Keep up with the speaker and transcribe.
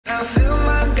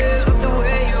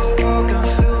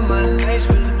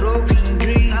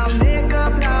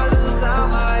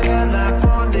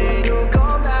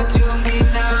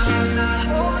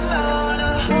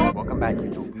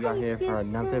here for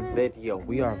another video.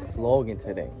 We are vlogging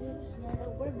today.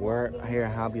 We're here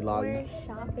at Hobby Lobby. We're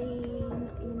shopping,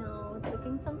 you know,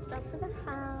 taking some stuff for the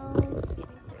house, getting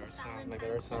some Look at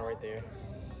our son right there.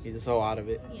 He's just so out of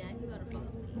it. Yeah, he about to fall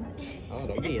asleep. Oh,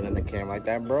 don't get in the camera like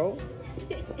that, bro.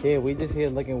 Yeah, we just here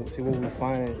looking, see what we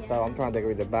find and stuff. I'm trying to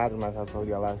decorate the bathroom as I told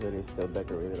y'all last video. It's still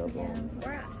decorated up Yeah, on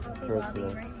we're at Hobby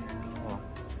Christmas. Lobby right now.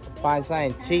 Find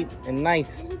something cheap and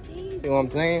nice. See what I'm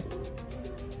saying?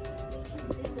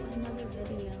 We can do another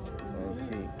video on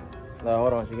this. No,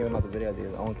 hold on. She's giving out the video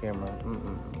ideas on camera.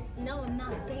 No, I'm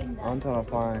not saying that. I'm trying to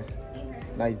find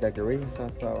nice decoration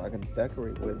stuff so I can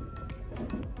decorate with.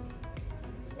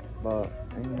 But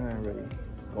ain't nothing really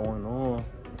going on.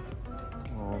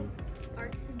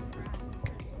 Arts and crafts.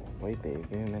 Wait, babe,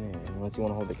 give me a minute. Unless you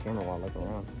want to hold the camera while I look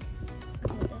around.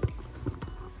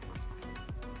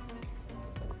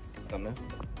 Come in.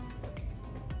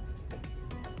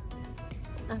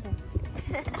 Okay.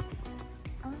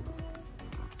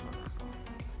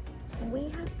 We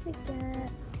have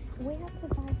to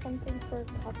buy something for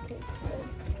cupcakes.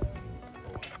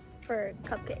 For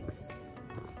cupcakes.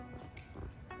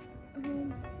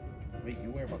 Wait, you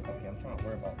worry about cupcake. I'm trying to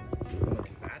worry about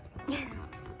that.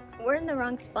 We're in the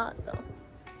wrong spot though.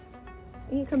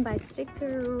 You can buy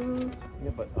stickers.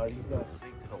 Yeah, but are you guys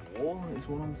stick to the wall? Is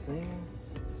what I'm saying.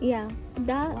 Yeah,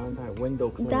 that. Valentine window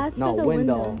clean. That's no for the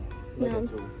window. Look No.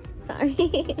 at you. Sorry.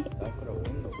 That's for the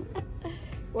window.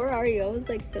 Where are you? I was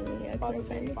like doing it. I By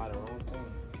couldn't find it. the wrong thing.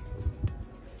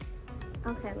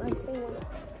 Okay, let's see what.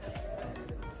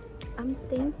 I'm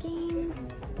thinking.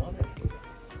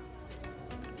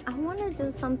 I want to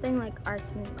do something like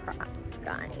arts and crafts,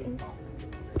 guys.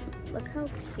 Look how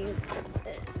cute this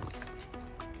is.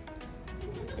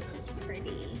 This is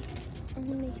pretty. And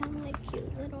then they have like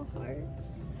cute little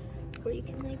hearts where you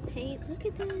can like paint. Look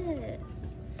at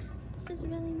this. This is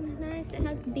really nice. It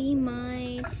has Be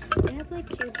Mine. They have like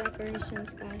cute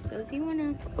decorations, guys. So if you want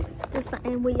to do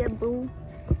something with your boo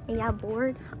and y'all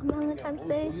bored on Valentine's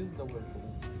Day,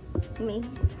 me.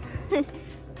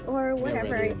 Or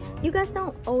whatever. You guys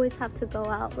don't always have to go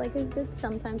out. Like, it's good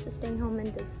sometimes to stay home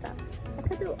and do stuff. I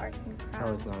could do arts and crafts.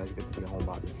 No, it's not. It's good to be a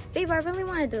homebody. Babe, I really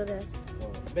want to do this.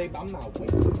 Babe, I'm not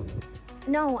waiting.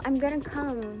 No, I'm gonna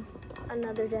come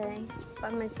another day by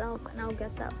myself and I'll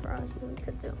get that for us and we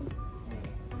could do.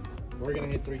 We're gonna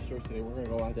hit 3 stores today. We're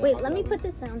gonna go out there. Wait, let me put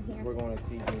this down here. We're going to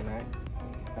TJ Maxx.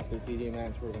 After TJ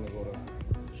Maxx, we're gonna go to.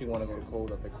 She wanna go to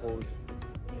Kohl's at the Kohl's.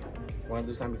 We're gonna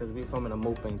do something because we're filming a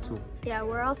mukbang too. Yeah,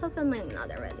 we're also filming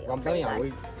another video. Well, I'm telling you,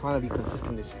 we're trying to be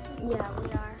consistent this year. Yeah, we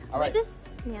are. All right.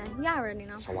 Yeah, already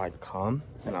know. So I come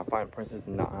and I find Princess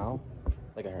Nile.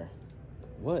 Look at her.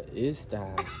 What is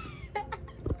that?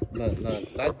 Look,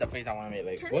 that's the face I want to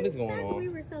make. Like, what is going on? We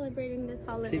were celebrating this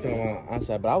holiday. She talking about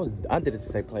outside, but I did it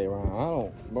to say play around. I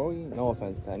don't, bro. No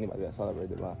offense to anybody that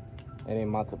celebrated, but it ain't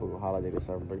my typical holiday to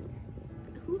celebrate.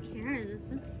 Who cares?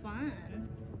 It's fun.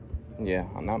 Yeah,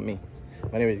 not me.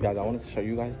 But anyways, guys, I wanted to show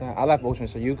you guys that. I left Ocean,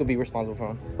 so you could be responsible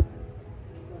for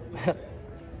them.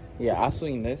 Yeah, I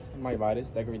seen this. Might buy this.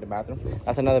 Decorate the bathroom.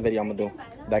 That's another video I'm gonna do.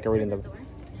 Decorating the.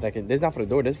 This is not for the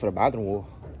door. This is for the bathroom wall.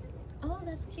 Oh,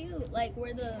 that's cute. Like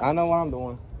where the. I know what I'm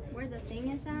doing. Where the thing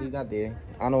is at. Leave that there.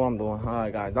 I know what I'm doing. All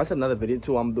right, guys. That's another video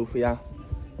too. I'm gonna do for y'all.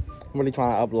 I'm really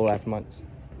trying to upload as much.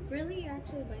 Really, you're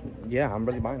actually buying that? Yeah, I'm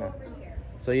really buying that.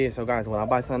 So yeah, so guys, when I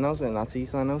buy something else and I see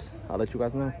something else, I'll let you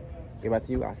guys know. Get back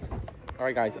to you guys. All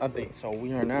right, guys, update. So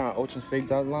we are now at Ocean State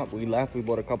Lot. We left. We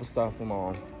bought a couple stuff from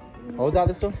what was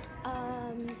that store?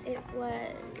 It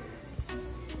was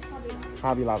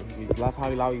Hobby Lobby. We left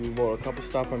Hobby Lobby. We bought a couple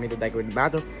stuff for me to decorate the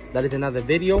bathroom. That is another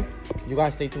video. You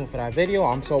guys stay tuned for that video.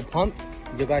 I'm so pumped.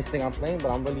 You guys think I'm playing,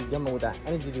 but I'm really dealing with that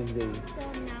energy these days.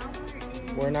 So now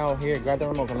we're now here. Grab the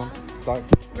remote. Come on. Start.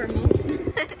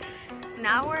 Remote.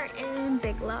 Now we're in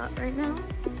Big Lot right now.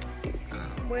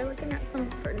 We're looking at some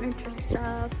furniture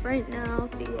stuff right now.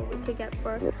 See what we could get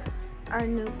for our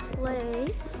new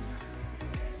place.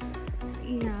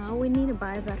 Yeah, we need to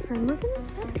buy a bed frame. Look at this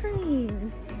bed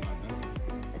frame.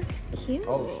 That's cute.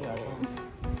 Oh, shit.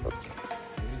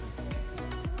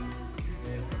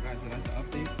 Yeah, so guys, so that's the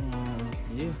update.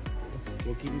 Yeah,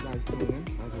 we'll keep you guys tuned in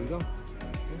as we go.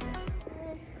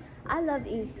 I love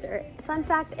Easter. Fun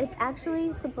fact, it's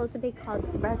actually supposed to be called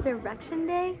Resurrection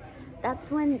Day.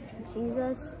 That's when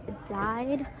Jesus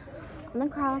died on the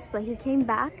cross, but he came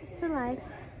back to life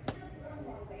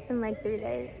in like 3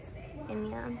 days. And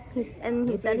yeah,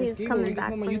 he said he was coming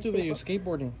back. My YouTube video,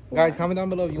 skateboarding. Guys, comment down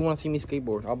below if you want to see me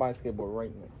skateboard. I'll buy a skateboard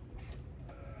right now.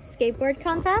 Skateboard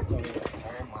contest?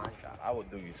 Oh my god, I would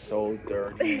do you so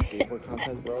dirty. Skateboard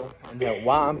contest, bro. And then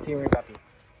while I'm tearing happy.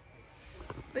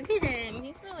 Look at him.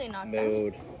 He's really not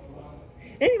Dude.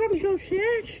 Everybody so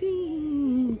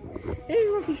sexy.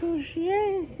 Everybody so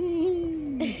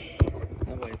sexy.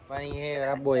 That boy funny hair.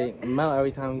 That boy melt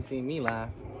every time he see me laugh.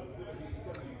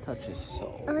 Touch his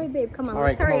soul. All right, babe, come on. All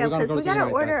Let's right, hurry come on, up because we gotta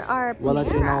order our We'll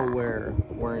let you know Panera.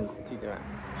 we're in TJ Maxx.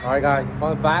 All right, guys.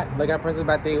 Fun fact. Look at Princess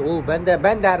back there. Ooh, bend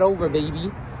that over,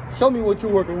 baby. Show me what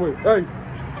you're working with. Hey.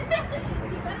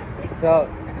 So,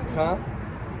 huh?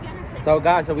 So,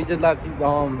 guys, so we just left.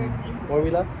 Where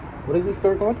we left? What is this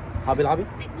store called? Hobby Lobby.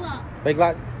 Big Lots. Big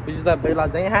Lots. We just left Big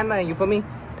Lots. They ain't had nothing. You feel me?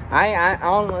 I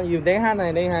don't know you. They had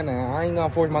nothing. They had nothing. I ain't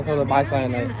gonna force myself to buy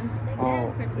something.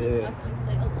 Yeah.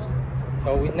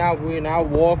 So we're now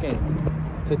walking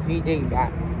to TJ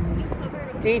Maxx.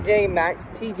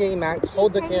 TJ Maxx.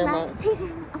 Hold the camera. I'm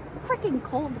freaking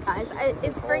cold, guys.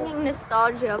 It's bringing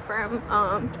nostalgia from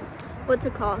what's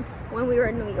it called? When we were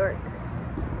in New York.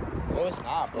 No, it's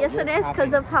not, bro. Yes, it is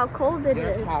because of how cold it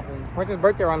is. Princess'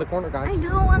 birthday around the corner, guys. I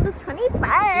know, on the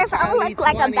 21st. I look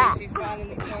like a bat. She's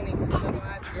finally 20.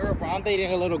 Girl, bro, I'm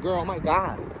dating a little girl. Oh my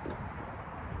god.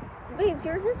 Babe,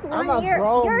 you're just I'm one a year.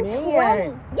 grown You're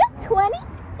man. 20. You're 20.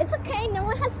 It's okay. No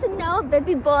one has to know,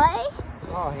 baby boy.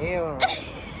 Oh hell.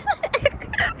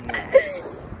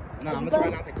 No, I'm gonna try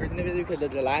not to curse in the video because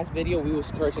the last video we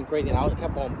was cursing crazy and I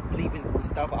kept on bleeping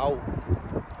stuff out.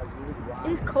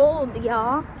 It's cold,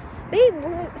 y'all. Babe,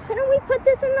 shouldn't we put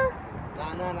this in the...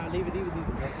 Nah, leave it.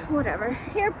 Whatever.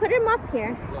 Here, put him up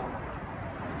here.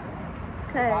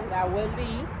 Pop Cause... that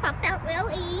Willie. Pop that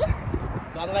Willie.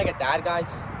 Do I look like a dad, guys?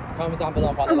 Comment down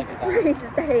below if I look like a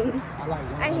dad. Dang.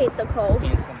 I hate the cold.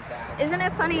 Handsome dad. Isn't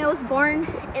it funny? I was born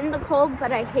in the cold,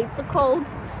 but I hate the cold.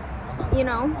 You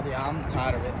know? Yeah, I'm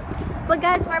tired of it. But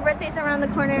guys, my birthday's around the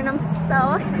corner and I'm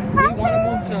so If you want to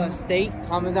move to a state,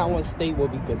 comment down what state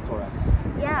would be good for us.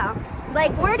 Yeah.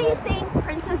 Like, where do you think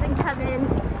Princess and Kevin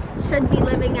should be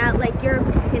living at? Like, your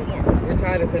opinions? We're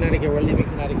tired of Connecticut. We're leaving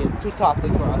Connecticut. It's too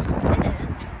toxic for us. It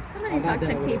is. So many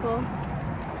toxic people.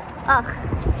 Ugh.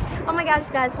 Oh my gosh,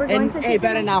 guys, we're going to... Hey,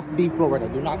 better not be Florida.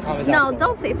 Do not comment No, down.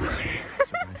 don't say Florida.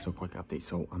 So quick update.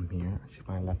 So I'm here. She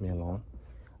finally left me alone.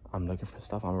 I'm looking for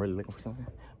stuff. I'm really looking for something.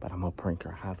 But I'm gonna prank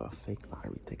her. I have a fake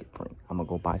lottery ticket prank. I'm gonna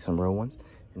go buy some real ones.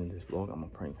 And in this vlog, I'm gonna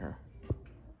prank her.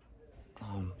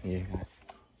 Yeah, guys.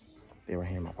 They were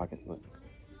here in my pocket. Look.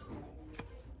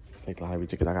 Fake lottery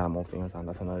tickets. I got them off the inside.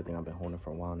 That's another thing I've been holding for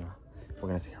a while now. We're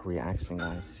gonna see her reaction,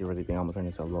 guys. She really think I'm gonna turn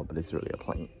this a vlog, but it's really a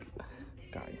prank.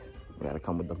 Guys, we gotta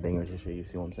come with the bangers and shit. You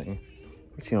see what I'm saying?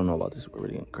 But she don't know about this. We're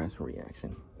really gonna crash her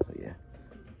reaction. So yeah.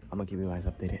 I'm gonna keep you guys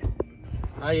updated.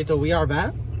 Alright, so we are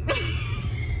back.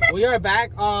 We are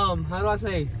back. How do I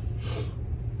say?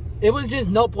 It was just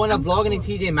no point of vlogging in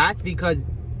TJ Maxx because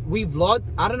we vlogged.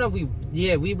 I don't know if we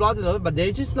vlogged a little bit, but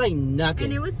there's just like nothing.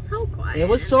 And it was so quiet. It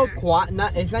was so quiet.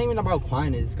 It's not even about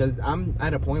quietness because I'm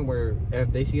at a point where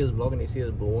if they see us vlogging, they see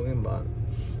us vlogging, but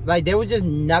like there was just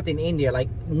nothing in there, like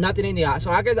nothing in there.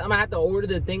 So I guess I'm gonna have to order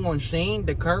the thing on Shane,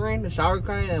 the shower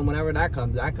current, and whenever that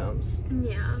comes,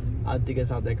 Yeah. I guess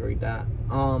I'll decorate that.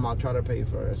 I'll try to pay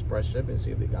for express ship and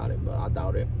see if they got it, but I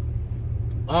doubt it.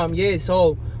 Yeah,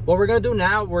 so what we're gonna do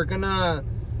now, we're gonna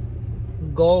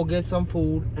go get some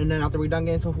food, and then after we're done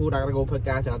getting some food, I gotta go put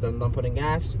gas, and after I'm done putting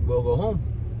gas, we'll go home.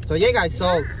 So yeah, guys,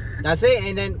 so that's it.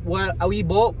 And then what we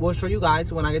bought, we'll show you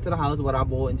guys when I get to the house what I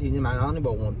bought in TJ Maxx. I only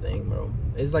bought one thing, bro.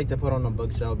 It's like to put on a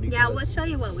bookshelf. Because, yeah, we'll show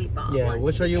you what we bought. Yeah,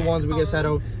 we'll show you once we get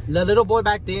settled. The little boy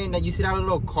back there, and then you see that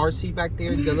little car seat back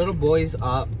there. The little boy's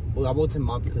up. Well, I bought him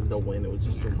up because of the wind. It was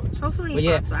just too much. Hopefully, but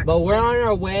yeah, but we're on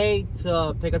our way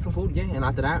to pick up some food. Yeah, and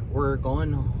after that, we're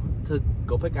going to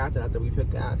go pick gas. And after we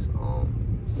pick gas, we go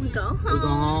home. We go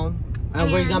home,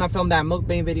 and we're gonna film that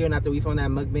mukbang video. And after we film that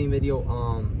mukbang video,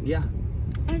 yeah.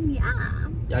 And yeah.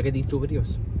 Y'all get these 2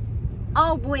 videos.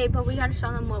 Oh wait, but we gotta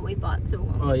show them what we bought too.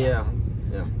 Oh yeah,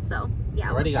 yeah. So yeah,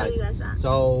 Alrighty, we'll show you guys that.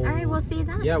 So all right, we'll see you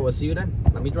then. Yeah, we'll see you then.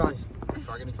 Let me drive.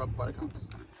 Start getting trouble by the cops.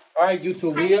 All right,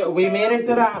 YouTube. We made it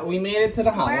to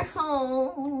the house. We're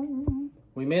home.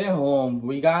 We made it home.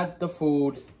 We got the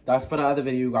food. That's for the other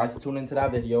video. You guys tune into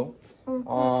that video.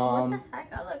 What the heck?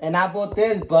 And I bought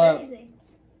this, but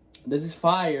this is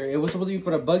fire. It was supposed to be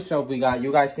for the bookshelf we got.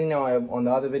 You guys seen it on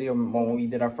the other video when we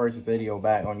did our first video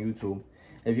back on YouTube.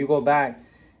 If you go back,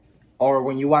 or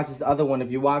when you watch this other one, if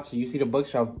you watch it, you see the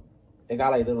bookshelf. It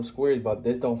got like little squares, but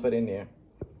this don't fit in there.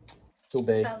 Too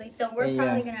big. So we're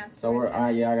probably gonna have to. So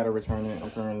I gotta return it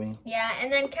apparently. Yeah, and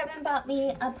then Kevin bought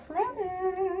me a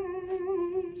planner.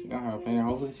 She got her a planner.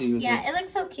 Hopefully she uses it. Yeah, it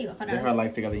looks so cute. Get her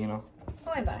life together, you know.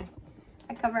 What do I buy?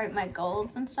 I cover up my goals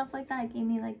and stuff like that. It gave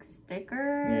me like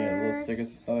stickers. Yeah, little stickers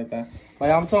and stuff like that.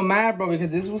 Like I'm so mad, bro,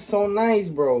 because this was so nice,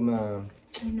 bro, man.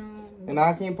 I know. And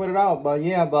I can't put it out, but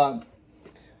yeah, but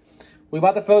We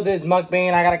about to fill this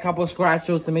mukbang. I got a couple of scratch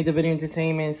shows to make the video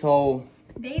entertainment, so...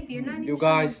 Babe, you're not even you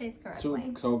guys, showing your face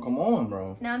correctly. so come on,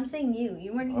 bro. No, I'm saying you.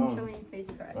 You weren't even showing your face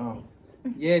correctly.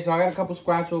 Yeah, so I got a couple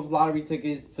scratch off lottery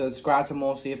tickets to scratch them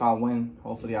all, see if I win.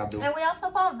 Hopefully I do. And we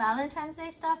also bought Valentine's Day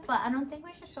stuff, but I don't think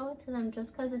we should show it to them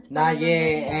just because it's Not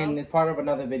yet, and it's part of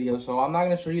another video. So I'm not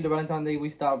going to show you the Valentine's Day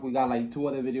stuff. We got like 2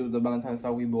 other videos of the Valentine's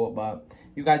stuff we bought, but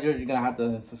you guys are going to have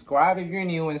to subscribe if you're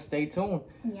new and stay tuned.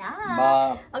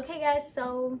 Yeah. But, okay, guys,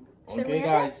 so... Okay,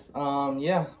 guys.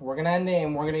 Yeah, we're going to end it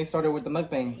and we're going to get started with the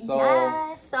mukbang. So,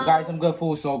 so you guys some good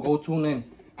food, so go tune in.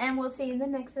 And we'll see you in the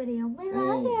next video. We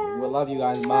love you. We love you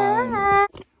guys. Bye.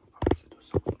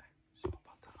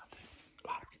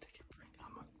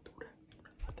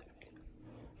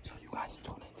 So you guys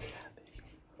tune into that video.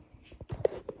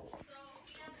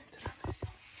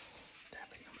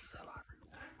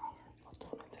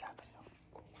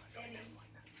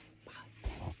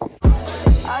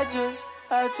 I just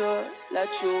had to let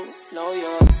you know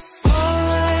you're